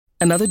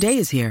Another day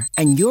is here,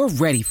 and you're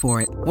ready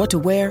for it. What to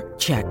wear?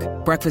 Check.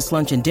 Breakfast,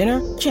 lunch, and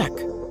dinner? Check.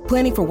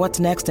 Planning for what's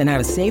next and how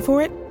to save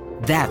for it?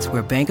 That's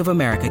where Bank of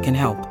America can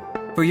help.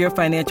 For your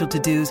financial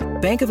to-dos,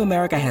 Bank of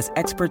America has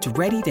experts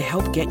ready to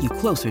help get you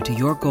closer to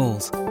your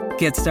goals.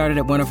 Get started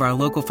at one of our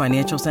local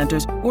financial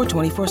centers or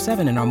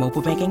 24/7 in our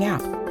mobile banking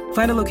app.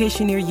 Find a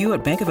location near you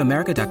at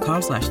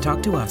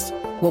bankofamerica.com/talktous.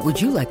 What would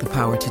you like the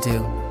power to do?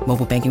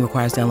 Mobile banking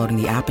requires downloading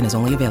the app and is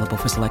only available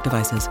for select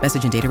devices.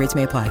 Message and data rates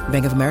may apply.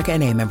 Bank of America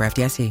N.A., member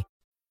FDIC.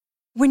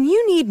 When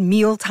you need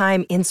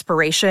mealtime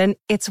inspiration,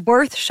 it's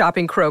worth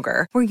shopping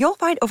Kroger, where you'll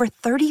find over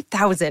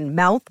 30,000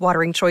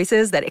 mouth-watering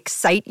choices that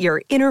excite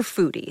your inner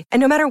foodie. And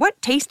no matter what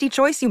tasty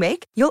choice you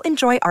make, you'll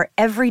enjoy our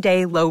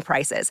everyday low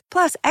prices,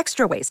 plus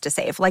extra ways to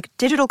save, like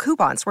digital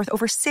coupons worth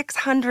over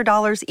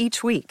 $600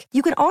 each week.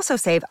 You can also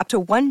save up to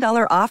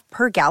 $1 off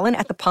per gallon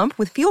at the pump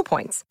with fuel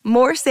points.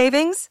 More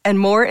savings and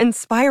more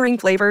inspiring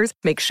flavors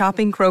make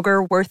shopping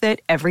Kroger worth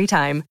it every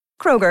time.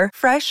 Kroger,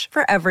 fresh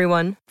for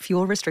everyone.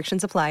 Fuel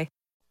restrictions apply.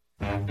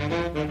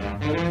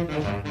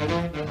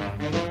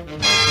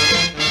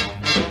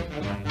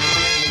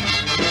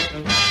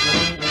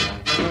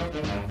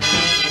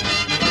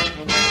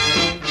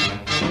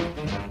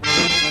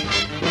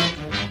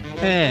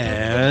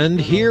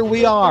 And here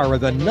we are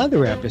with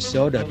another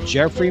episode of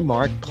Jeffrey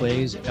Mark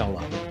Plays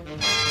Ella.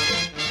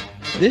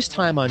 This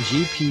time on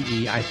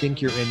GPE, I think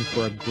you're in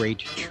for a great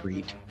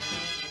treat,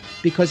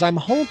 because I'm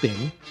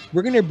hoping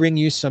we're going to bring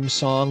you some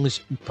songs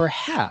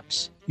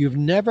perhaps you've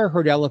never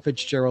heard Ella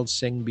Fitzgerald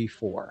sing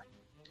before.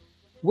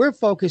 We're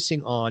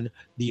focusing on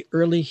the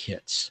early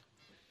hits.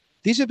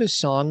 These are the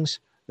songs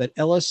that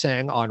Ella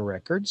sang on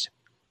records,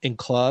 in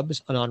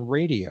clubs, and on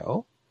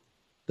radio,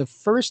 the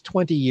first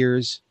 20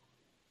 years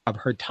of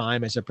her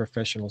time as a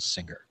professional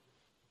singer,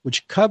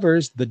 which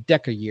covers the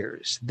Decca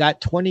years,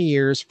 that 20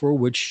 years for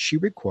which she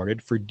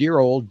recorded for dear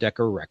old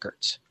Decca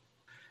Records.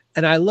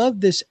 And I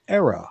love this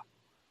era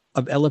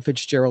of Ella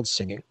Fitzgerald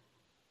singing.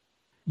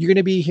 You're going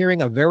to be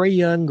hearing a very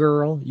young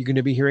girl, you're going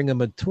to be hearing a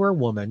mature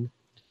woman,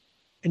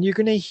 and you're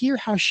going to hear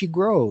how she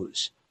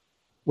grows.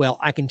 Well,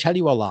 I can tell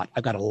you a lot.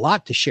 I've got a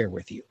lot to share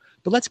with you,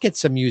 but let's get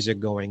some music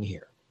going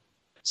here.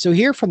 So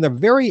here from the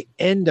very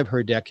end of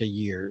her Decca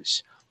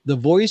years, the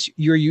voice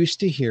you're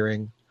used to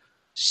hearing,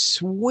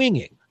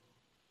 swinging,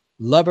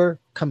 Lover,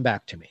 Come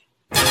Back to Me.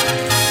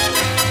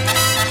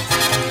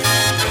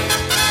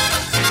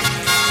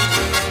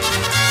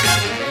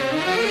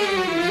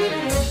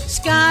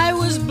 Sky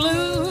was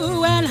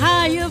blue and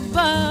high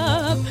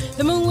above,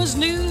 the moon was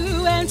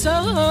new and so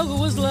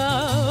was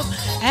love.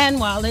 And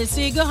while this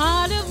eager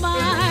heart of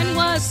mine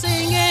was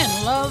singing,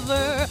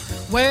 lover,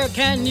 where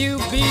can you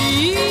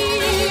be?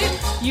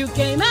 You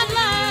came at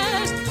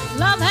last,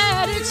 love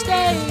had its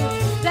day.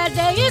 That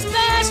day is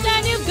past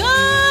and you've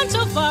gone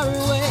so far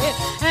away.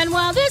 And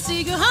while this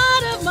eager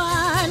heart of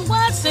mine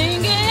was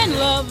singing,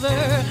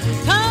 lover,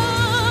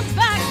 come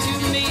back to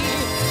me.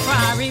 For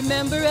I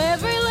remember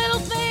every little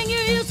thing you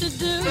used to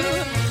do.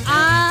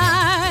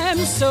 I'm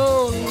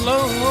so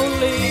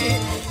lonely.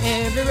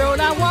 Every road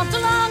I walked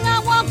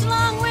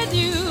along with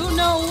you.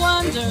 No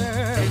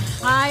wonder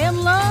I am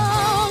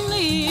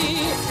lonely.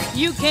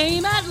 You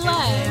came at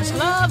last,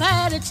 love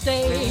had its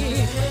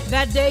day.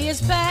 That day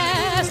is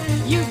past,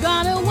 you've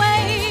gone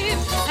away.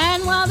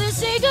 And while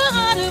this eager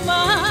heart of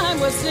mine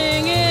was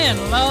singing,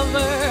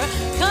 lover,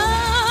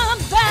 come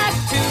back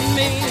to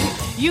me.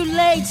 You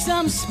laid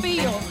some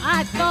spiel,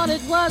 I thought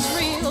it was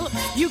real.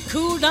 You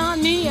cooled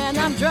on me and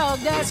I'm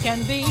drugged as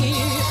can be.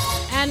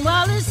 And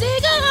while this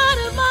eager heart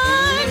of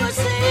mine was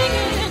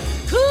singing,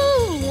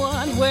 cool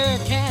one, where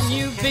can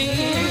you be?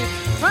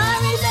 For I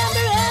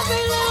remember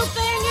every little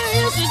thing you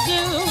used to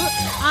do.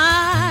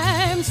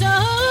 I'm so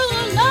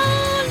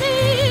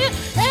lonely.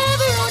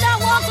 Every road I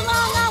walked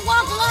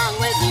along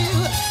with you.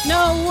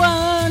 No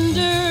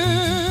wonder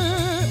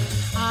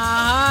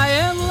I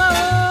am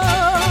lonely.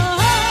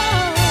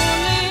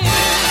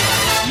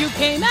 You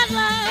came at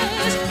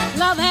last,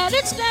 love had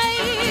its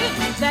day.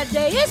 That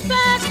day is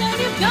past and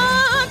you've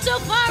gone so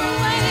far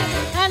away.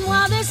 And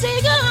while this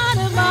eager heart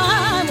of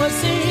mine was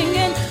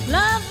singing,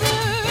 lover,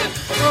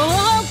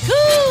 oh,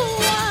 cool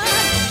one,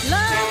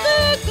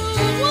 lover,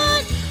 cool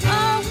one,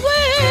 oh,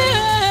 where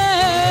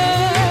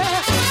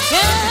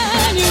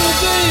can you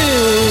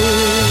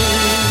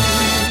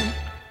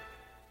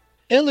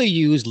be? Ella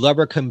used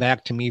Lover Come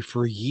Back to Me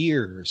for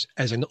years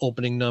as an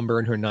opening number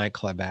in her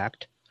nightclub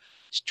act.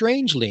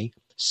 Strangely,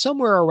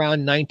 somewhere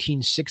around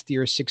 1960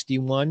 or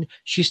 61,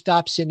 she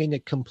stopped singing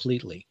it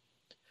completely.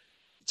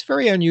 It's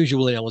very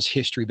unusual in Ella's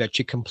history that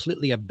she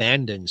completely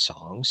abandoned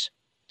songs.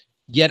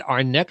 Yet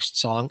our next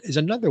song is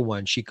another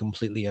one she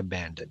completely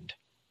abandoned.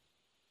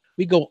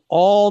 We go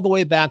all the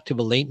way back to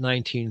the late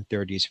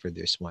 1930s for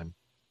this one.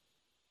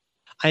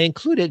 I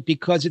include it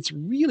because it's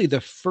really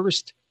the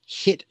first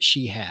hit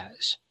she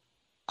has,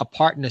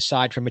 apart and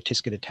aside from A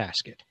Tisket a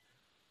Tasket.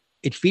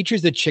 It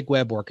features the Chick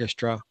Webb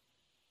Orchestra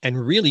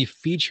and really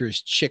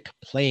features Chick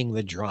playing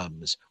the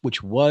drums,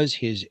 which was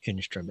his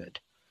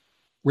instrument.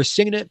 We're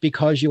singing it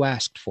because you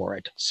asked for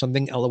it,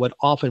 something Ella would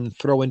often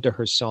throw into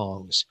her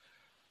songs.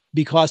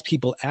 Because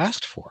people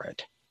asked for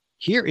it.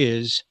 Here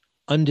is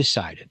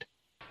Undecided.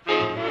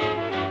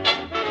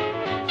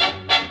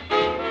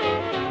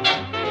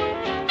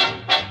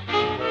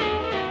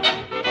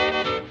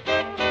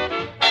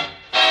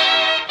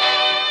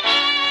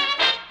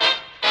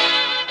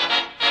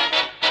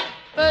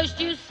 First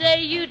you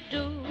say you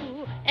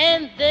do,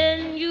 and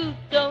then you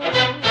don't,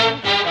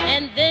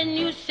 and then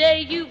you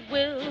say you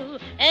will,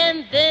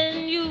 and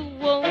then you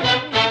won't.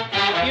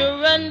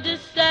 You're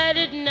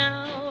undecided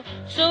now,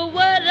 so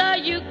what are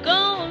you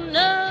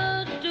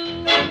gonna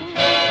do?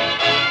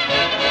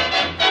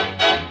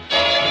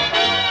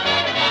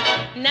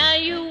 Now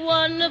you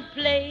wanna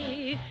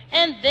play,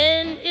 and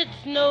then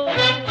it's no,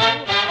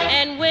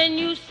 and when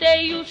you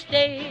say you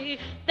stay,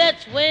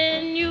 that's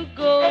when you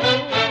go.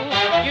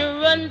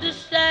 You're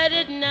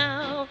undecided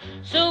now,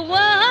 so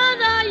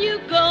what are you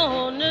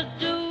gonna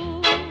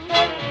do?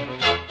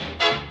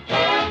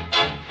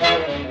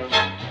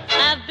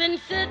 I've been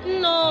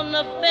sitting on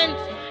a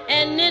fence,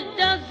 and it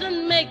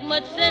doesn't make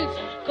much sense,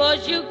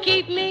 'cause you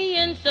keep me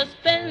in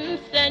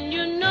suspense, and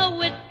you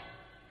know it.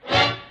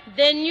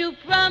 Then you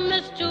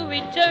promise to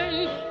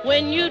return.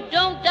 When you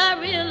don't, I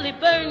really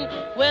burn.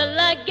 Well,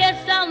 I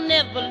guess I'll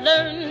never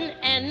learn,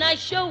 and I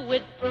show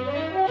it.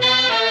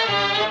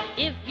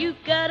 If you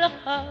got a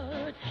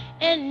heart,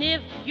 and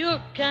if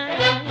you're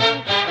kind,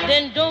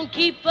 then don't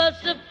keep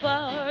us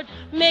apart.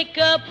 Make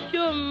up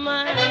your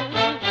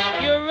mind.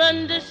 You're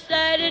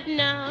undecided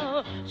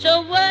now,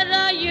 so what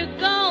are you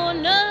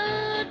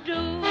gonna do?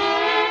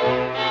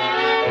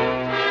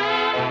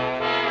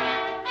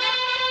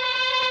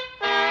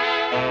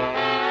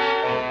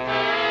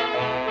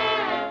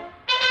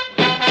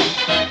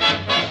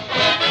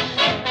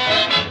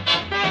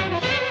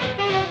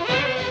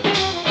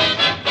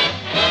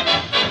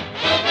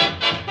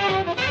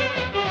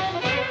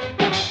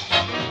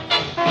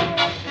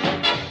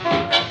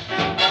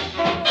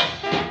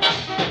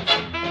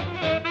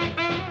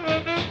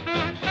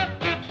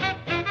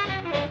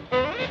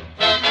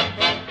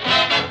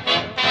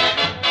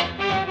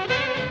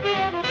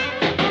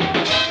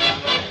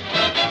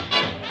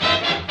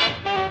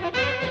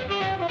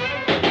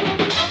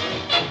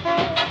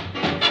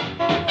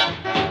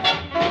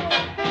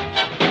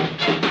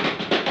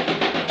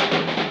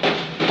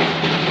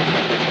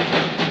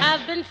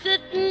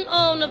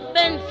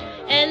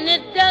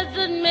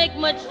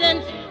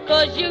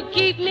 You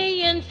keep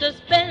me in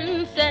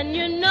suspense, and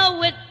you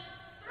know it.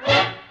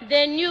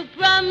 Then you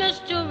promise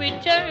to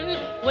return.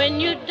 When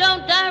you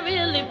don't, I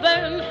really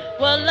burn.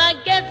 Well, I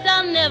guess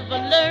I'll never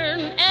learn,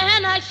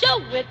 and I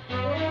show it.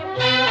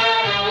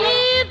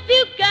 If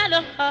you got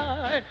a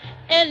heart,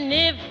 and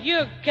if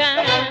you're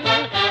kind,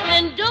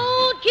 then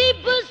don't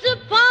keep us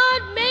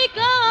apart. Make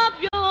up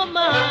your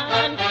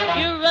mind.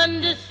 You're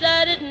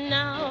undecided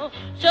now,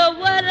 so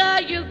what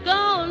are you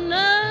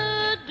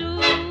gonna do?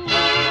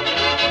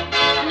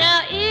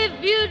 Now, if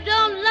you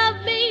don't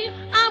love me,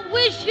 I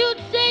wish you'd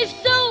say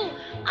so.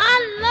 I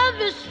love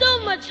you so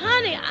much,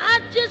 honey, I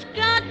just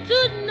got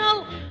to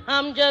know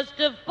I'm just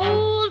a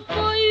fool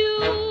for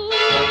you.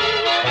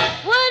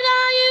 What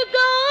are you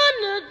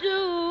gonna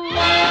do?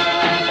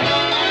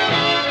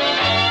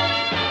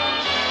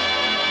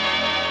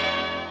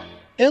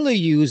 Ella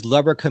used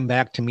Lover Come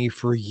Back to Me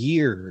for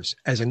years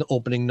as an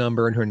opening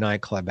number in her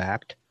nightclub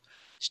act.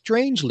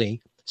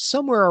 Strangely,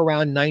 somewhere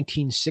around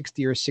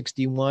 1960 or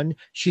 61,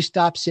 she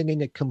stopped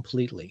singing it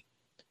completely.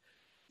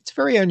 It's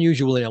very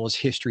unusual in Ella's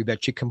history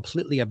that she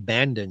completely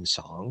abandoned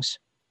songs.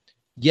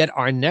 Yet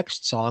our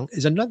next song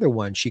is another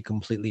one she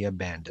completely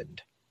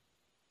abandoned.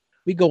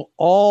 We go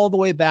all the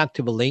way back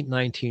to the late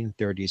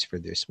 1930s for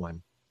this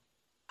one.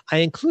 I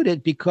include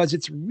it because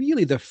it's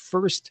really the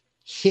first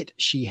hit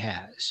she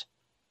has,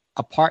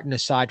 apart and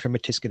aside from A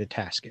Tisket a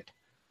Tasket.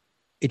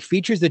 It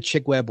features the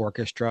Chick Webb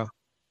Orchestra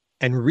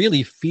and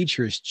really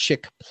features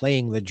Chick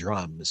playing the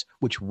drums,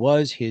 which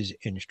was his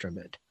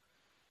instrument.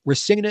 We're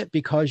singing it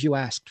because you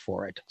asked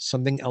for it,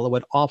 something Ella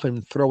would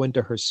often throw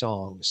into her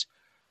songs.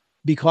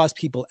 Because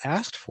people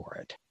asked for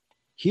it.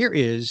 Here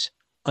is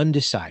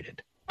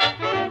Undecided.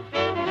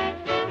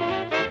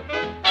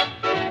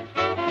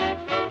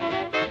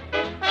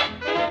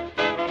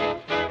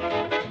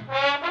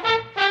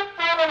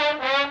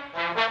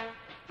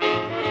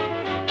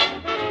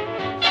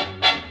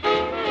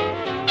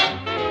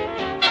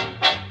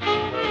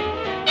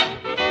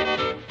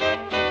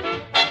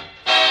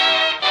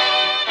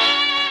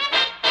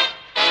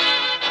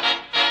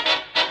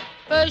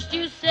 First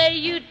you say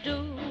you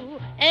do,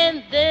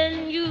 and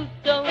then you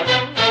don't,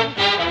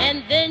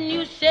 and then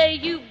you say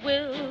you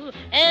will,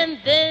 and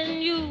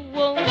then you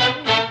won't.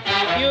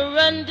 You're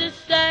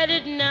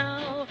undecided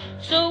now,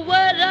 so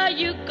what are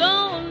you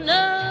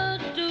gonna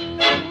do?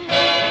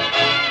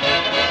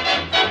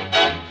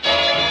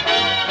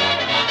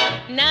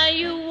 Now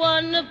you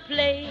wanna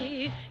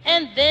play,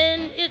 and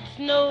then it's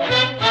no,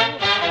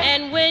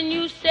 and when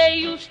you say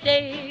you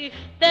stay,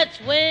 that's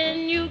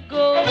when you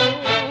go.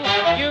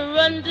 You're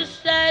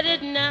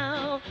undecided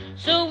now,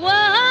 so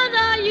what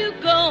are you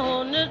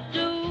gonna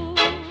do?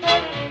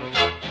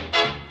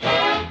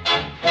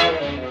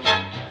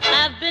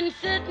 I've been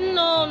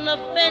the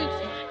fence,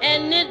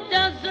 and it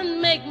doesn't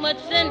make much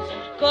sense,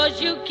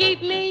 'cause you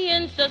keep me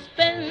in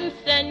suspense,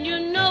 and you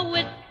know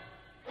it.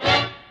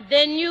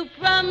 Then you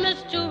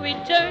promise to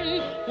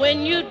return.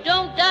 When you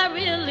don't, I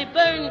really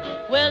burn.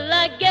 Well,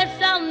 I guess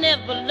I'll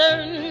never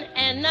learn,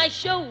 and I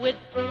show it.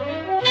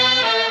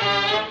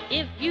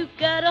 If you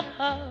got a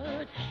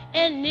heart,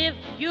 and if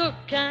you're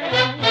kind,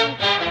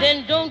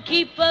 then don't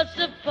keep us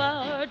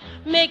apart.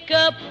 Make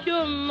up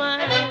your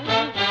mind.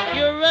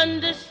 You're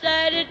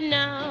undecided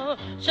now,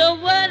 so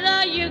what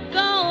are you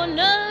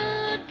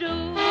gonna do?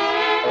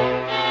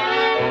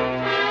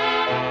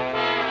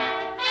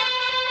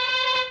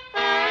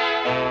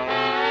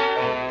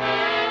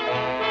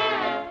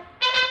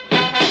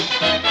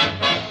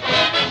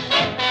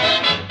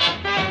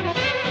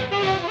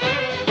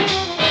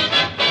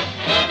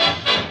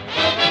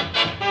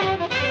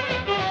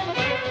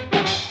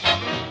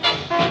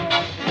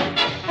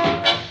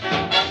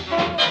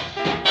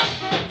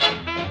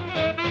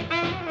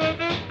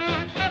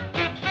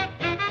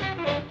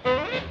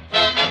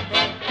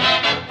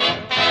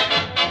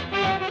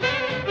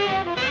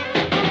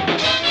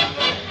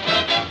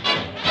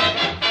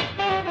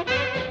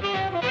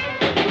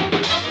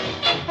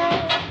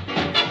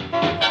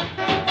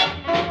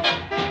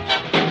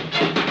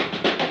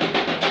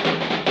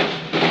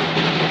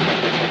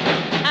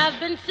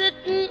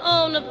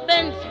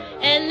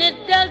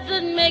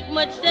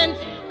 Much sense,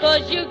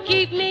 'cause you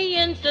keep me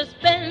in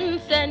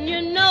suspense, and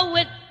you know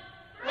it.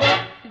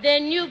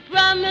 Then you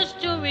promise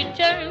to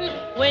return.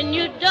 When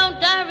you don't,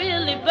 I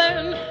really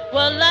burn.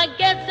 Well, I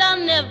guess I'll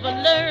never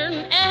learn,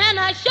 and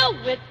I show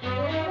it.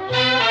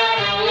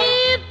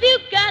 If you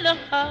got a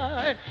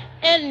heart,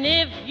 and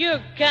if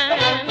you're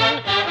kind,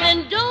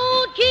 then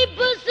don't keep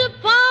us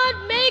apart.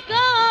 Make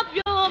up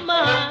your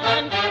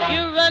mind.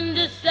 You're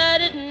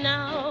undecided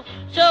now,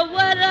 so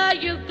what are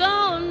you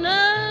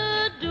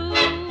gonna do?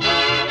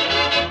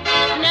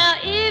 Now,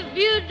 if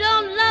you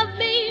don't love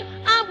me,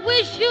 I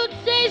wish you'd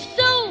say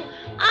so.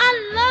 I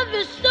love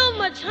you so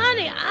much,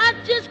 honey, I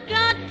just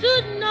got to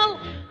know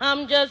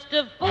I'm just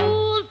a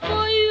fool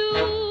for you.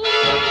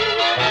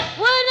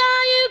 What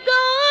are you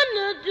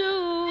gonna do?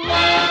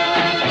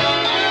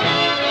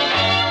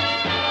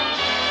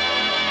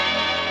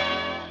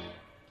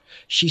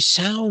 She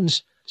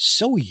sounds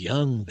so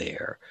young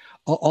there,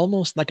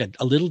 almost like a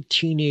little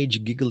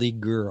teenage giggly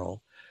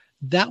girl.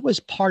 That was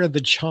part of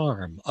the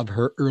charm of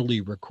her early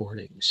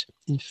recordings.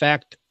 In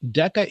fact,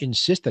 Decca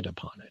insisted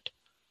upon it.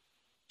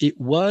 It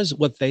was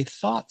what they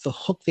thought the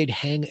hook they'd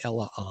hang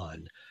Ella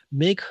on,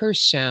 make her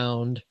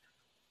sound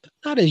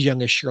not as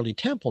young as Shirley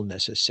Temple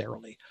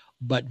necessarily,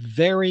 but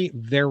very,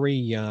 very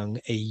young,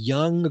 a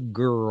young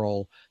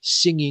girl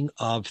singing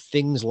of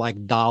things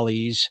like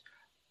dollies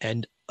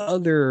and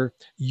other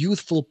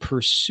youthful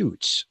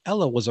pursuits.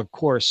 Ella was, of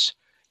course,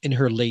 in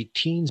her late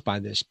teens by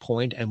this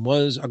point and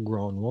was a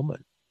grown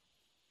woman.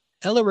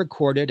 Ella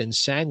recorded and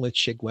sang with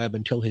Chick Webb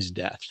until his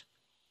death.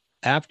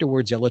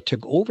 Afterwards, Ella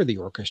took over the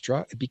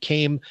orchestra. It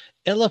became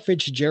Ella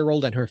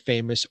Fitzgerald and her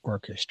famous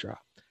orchestra.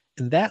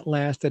 And that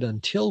lasted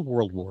until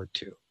World War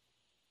II.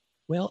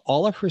 Well,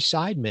 all of her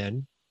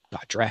sidemen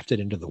got drafted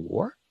into the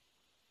war,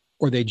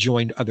 or they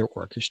joined other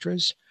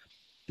orchestras.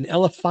 And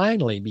Ella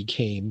finally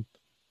became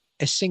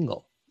a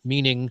single,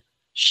 meaning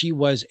she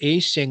was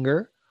a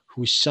singer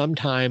who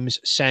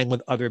sometimes sang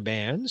with other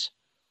bands,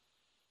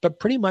 but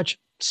pretty much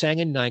sang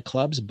in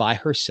nightclubs by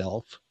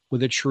herself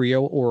with a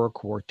trio or a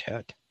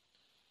quartet.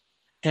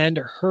 And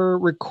her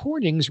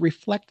recordings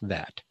reflect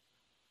that.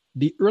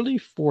 The early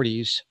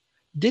 40s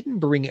didn't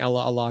bring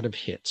Ella a lot of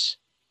hits.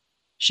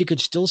 She could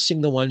still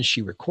sing the ones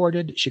she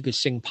recorded. She could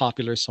sing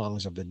popular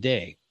songs of the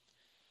day.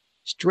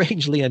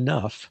 Strangely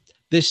enough,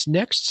 this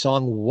next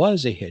song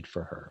was a hit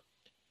for her.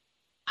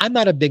 I'm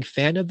not a big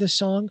fan of this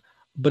song,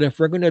 but if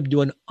we're going to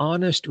do an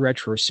honest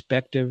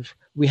retrospective,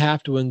 we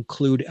have to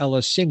include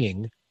Ella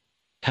singing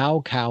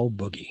Cow Cow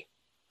Boogie.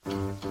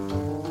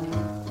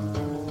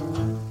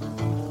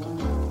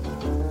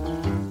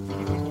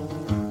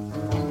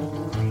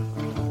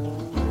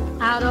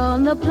 Out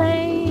on the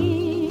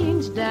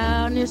plains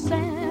down near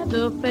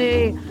Santa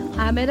Fe,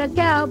 I met a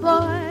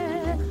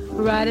cowboy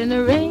riding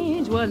the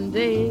range one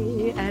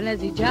day, and as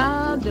he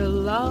jogged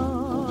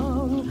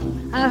along,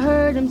 I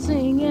heard him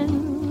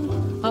singing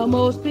a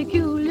most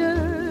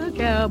peculiar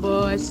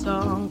cowboy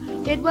song.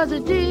 It was a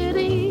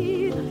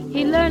ditty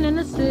he learned in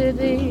the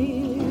city.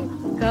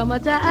 Come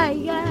at the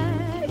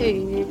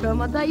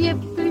come at the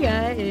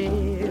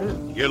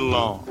yippee. Get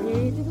along.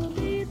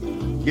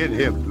 Get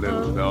hip,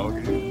 little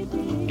doggy.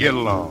 Get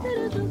along.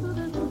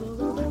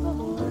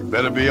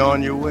 Better be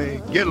on your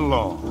way. Get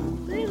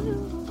along.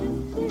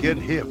 Get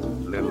hip,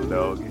 little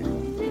doggy.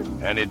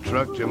 And he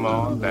trucked him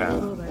on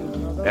down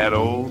that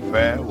old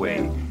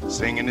fairway,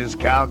 singing his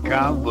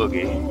cow-cow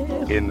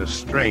boogie in the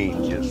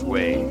strangest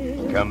way.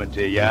 Coming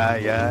to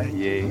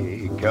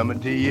ya-ya-yay, coming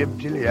to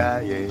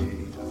yip-till-ya-yay.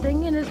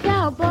 Singing his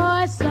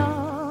cowboy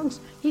songs,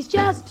 he's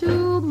just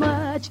too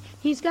much.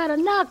 He's got a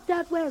knocked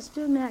out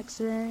western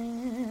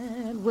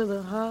accent with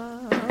a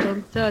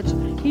Harlem touch.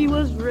 He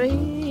was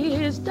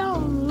raised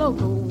on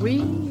local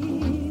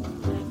weed,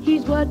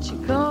 Jackie's what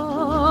you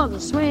call a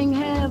swing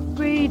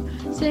half-breed,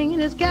 singing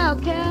his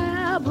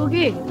cow-cow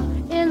boogie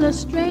in the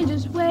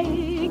strangest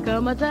way.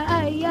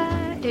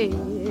 Come-a-da-ay-ay,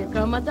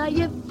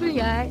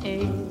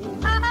 come-a-da-yippee-ay-ay.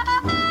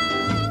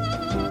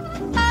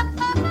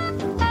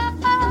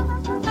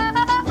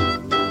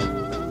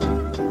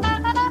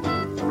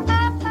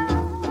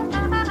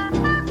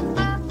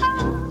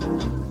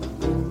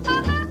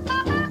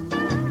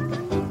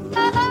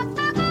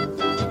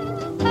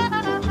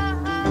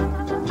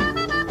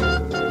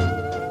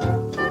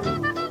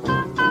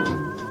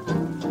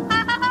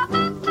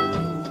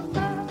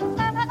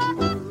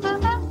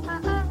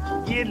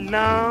 Get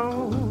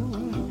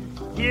long,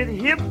 get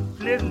hip,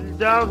 little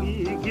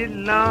doggy, get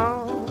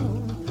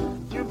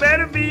long. You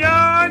better be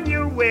on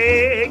your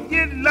way.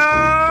 Get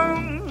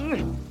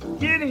long,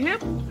 get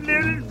hip,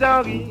 little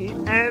doggy,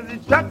 as he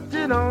tucked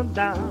it on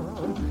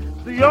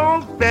down the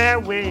old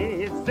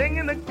fairway,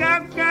 singing the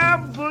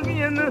cow-cow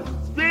boogie in the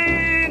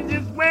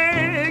strangest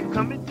way.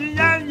 Coming to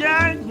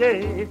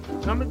ya-ya-ya,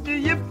 coming to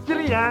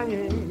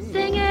yip-to-ya-ya.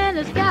 Singing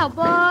his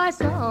cowboy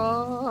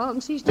song,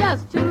 she's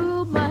just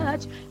too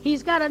much.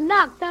 He's got a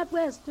knocked out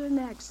western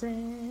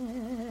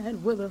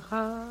accent with a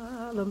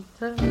Harlem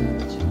touch.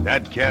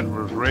 That cat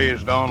was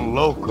raised on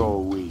loco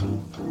weed.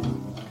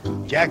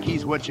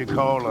 Jackie's what you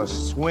call a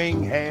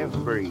swing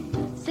half-breed.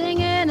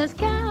 Singing his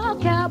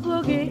cow-cow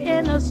boogie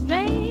in the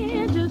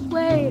strangest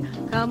way.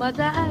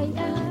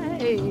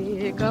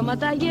 Come-a-da-ay-ay,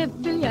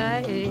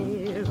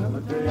 come-a-da-yippee-ay-ay,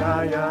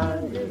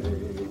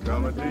 Come-a-da-ay-ay,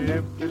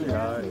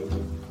 come-a-da-yippee-ay-ay.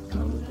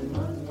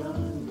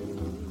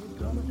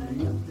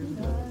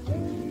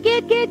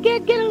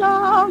 Get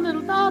along,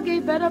 little doggy,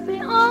 better be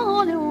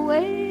on your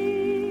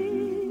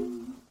way.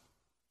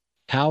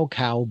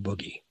 Cow-Cow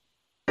Boogie.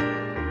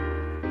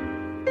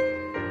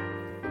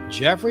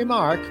 Jeffrey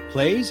Mark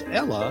Plays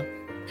Ella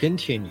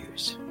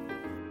continues.